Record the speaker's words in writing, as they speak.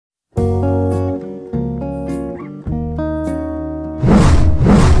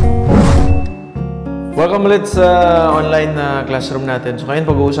Welcome ulit sa online na classroom natin. So ngayon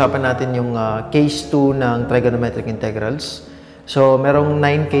pag-uusapan natin yung case 2 ng trigonometric integrals. So merong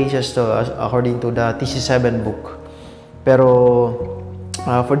 9 cases to according to the TC7 book. Pero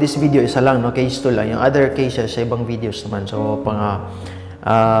for this video isa lang, no? Case 2 lang. Yung other cases sa ibang videos naman. So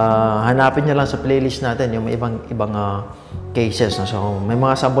hanapin nyo lang sa playlist natin yung may ibang cases. No? So may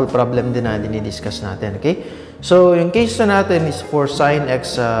mga sample problem din na dinidiscuss natin. Okay? So yung case na natin is for sin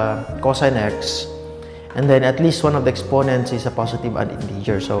x, cosine x. And then at least one of the exponents is a positive odd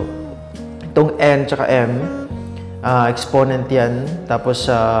integer. So itong n tsaka m, exponent yan. Tapos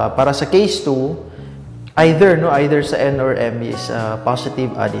para sa case 2, either sa n or m is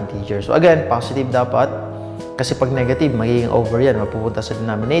positive odd integer. So again, positive dapat. Kasi pag negative, magiging over yan. Mapupunta sa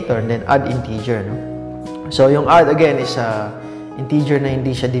denominator. And then odd integer. No? So yung odd again is integer na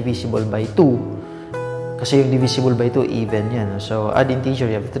hindi siya divisible by 2. Kasi yung divisible by 2, even yan. So, odd integer,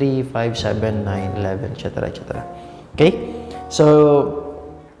 you have 3, 5, 7, 9, 11, etc. etc. Okay? So,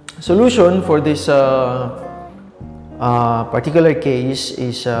 solution for this particular case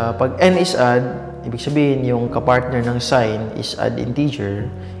is pag n is odd, ibig sabihin yung kapartner ng sign is odd integer,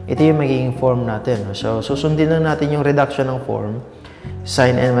 ito yung magiging form natin. So, susundin lang natin yung reduction ng form,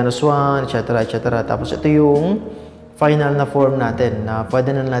 sin n minus 1, etc. etc. Tapos, ito yung final na form natin na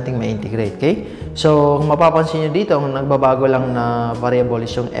pwede na nating ma-integrate. Okay? So, kung mapapansin nyo dito, ang nagbabago lang na variable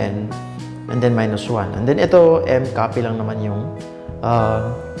is yung n and then minus 1. And then ito, m, copy lang naman yung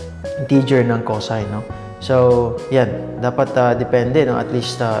integer ng cosine. No? So, yan. Dapat depende. No? At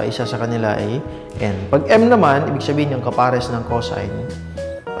least isa sa kanila ay n. Pag m naman, ibig sabihin yung kapares ng cosine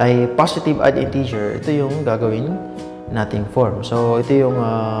ay positive odd integer. Ito yung gagawin nating form. So, ito yung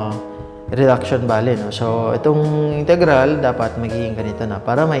reduction value. No? So, itong integral dapat magiging ganito na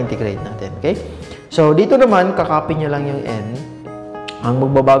para ma-integrate natin. Okay? So, dito naman, kakopy nyo lang yung n. Ang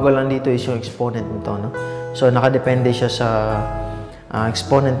magbabago lang dito is yung exponent nito. No? So, nakadepende siya sa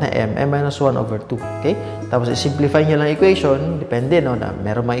exponent na m minus 1 over 2. Okay? Tapos, i-simplify nyo lang equation. Depende, no? Na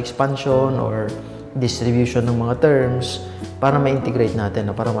meron may expansion or distribution ng mga terms para ma-integrate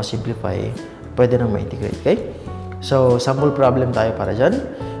natin. No? Para ma-simplify, pwede nang ma-integrate. Okay? So, sample problem tayo para dyan.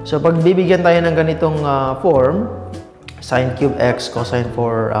 So, pag bibigyan tayo ng ganitong form, sin cube x, cosine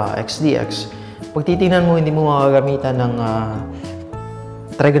 4x dx, pag titingnan mo, hindi mo makagamitan ng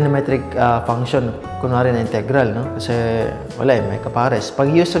trigonometric function, kunwari na integral, no? Kasi wala may kapares.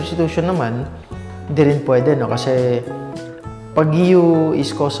 Pag u substitution naman, hindi rin pwede, no? Kasi pag u is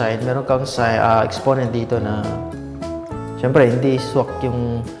cosine, meron kang exponent dito na syempre, hindi swak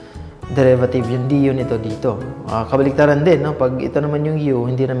yung derivative, yung du nito dito. Kabaliktaran din, no? Pag ito naman yung u,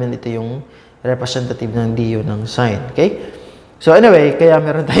 hindi naman ito yung representative ng du ng sine. Okay? So anyway, kaya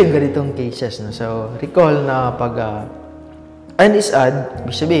meron tayong ganitong cases. No? So recall na pag n is odd,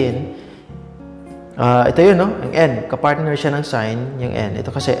 ibig sabihin, ito yun, no? Ang n, kapartner siya ng sine, yung n.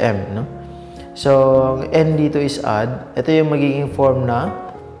 Ito kasi m, no? So, ang n dito is odd. Ito yung magiging form na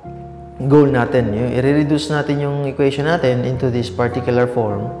goal natin. I-reduce natin yung equation natin into this particular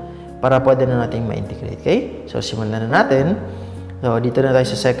form para pwede na natin ma-integrate. Okay? So, simulan na natin. So, dito na tayo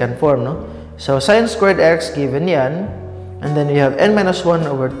sa second form, no? So, sin squared x, given yan. And then, we have n minus 1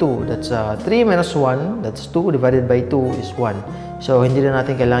 over 2. That's 3 minus 1. That's 2 divided by 2 is 1. So, hindi na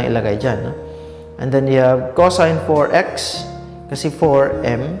natin kailangan ilagay dyan, no? And then, you have cosine 4x. Kasi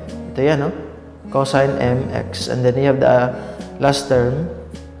 4m. Ito yan, no? Cosine mx. And then, you have the last term,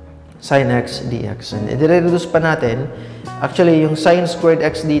 sin x dx. And i-reduce pa natin. Actually, yung sin squared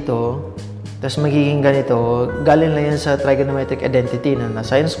x dito, tapos magiging ganito, galing lang yan sa trigonometric identity na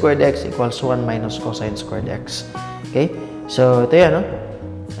sin squared x equals 1 minus cosine squared x. Okay? So, ito yan, no?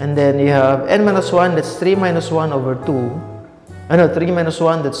 And then, you have n minus 1, that's 3 minus 1 over 2. 3 minus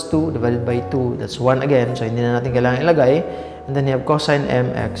 1, that's 2 divided by 2. That's 1 again. So, hindi na natin kailangan ilagay. And then, you have cosine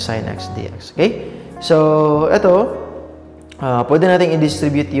mx sin x dx. Okay? So, ito, pwede natin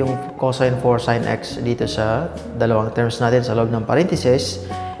i-distribute yung cosine 4 sin x dito sa dalawang terms natin sa loob ng parenthesis.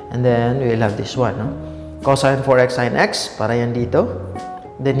 And then, we'll have this one. No? Cosine 4x sin x, para yan dito.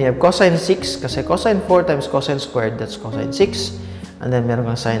 Then, you have cosine 6, kasi cosine 4 times cosine squared, that's cosine 6. And then, meron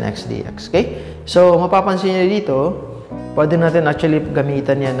kang sin x dx. Okay? So, mapapansin nyo dito, pwede natin actually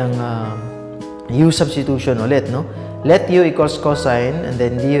gamitan yan ng u substitution ulit. No? Let u equals cosine, and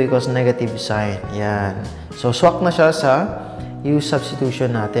then du equals negative sine. Yan. So, swak na siya sa u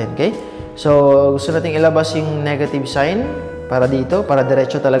substitution natin. Okay? So, gusto natin ilabas yung negative sign para dito, para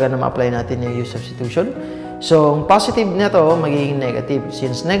diretso talaga na ma-apply natin yung u substitution. So, ang positive na to magiging negative.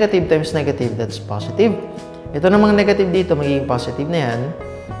 Since negative times negative, that's positive. Ito namang negative dito, magiging positive na yan.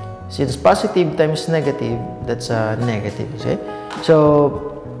 Since positive times negative, that's negative. Okay? So,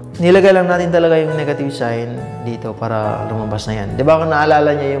 nilagay lang natin talaga yung negative sign dito para lumabas na yan. Di ba kung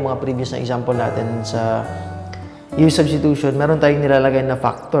naalala niya yung mga previous na example natin sa U substitution, meron tayong nilalagay na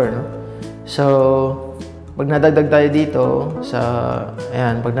factor, no? So, pag nadagdag tayo dito,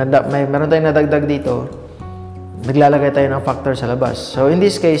 ayan, meron tayong nadagdag dito, naglalagay tayo ng factor sa labas. So, in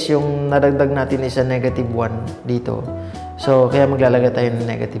this case, yung nadagdag natin is a negative 1 dito. So, kaya maglalagay tayo ng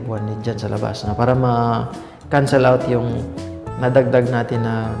negative 1 dyan sa labas, no? Para ma-cancel out yung nadagdag natin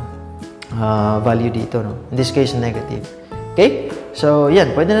na value dito, no? In this case, negative. Okay? So,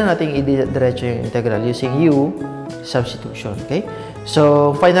 yan. Pwede na natin i-diretso yung integral using U substitution. Okay?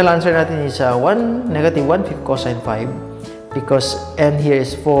 So, final answer natin is negative 1/5 cosine 5 because n here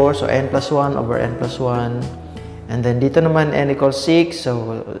is 4. So, n plus 1 over n plus 1. And then, dito naman, n equals 6.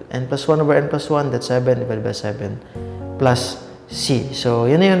 So, n plus 1 over n plus 1, that's 7 divided by 7 plus c. So,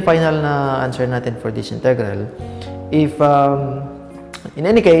 yun na yung final na answer natin for this integral. If, in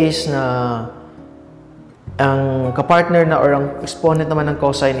any case, na ang kapartner na or ang exponent naman ng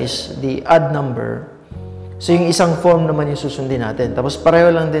cosine is the odd number, so yung isang form naman yung susundin natin. Tapos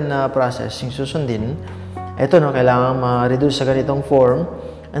pareho lang din na process yung susundin. Ito, no, kailangan ma-reduce sa ganitong form.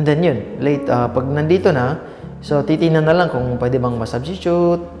 And then yun, pag nandito na, so titingnan na lang kung pwede bang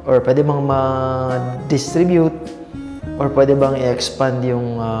ma-substitute or pwede bang ma-distribute or pwede bang i-expand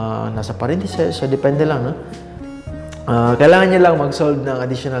yung nasa parentheses. So depende lang, no? Kailangan nyo lang mag-solve ng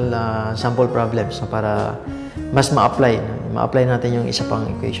additional sample problems, no, para mas ma-apply, no? Ma-apply natin yung isa pang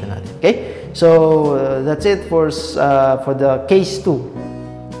equation natin. Okay? So, that's it for the case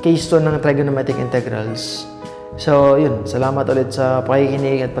 2. Case 2 ng trigonometric integrals. So, yun. Salamat ulit sa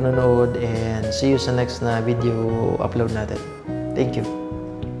pakikinig at panonood and see you sa next na video upload natin. Thank you.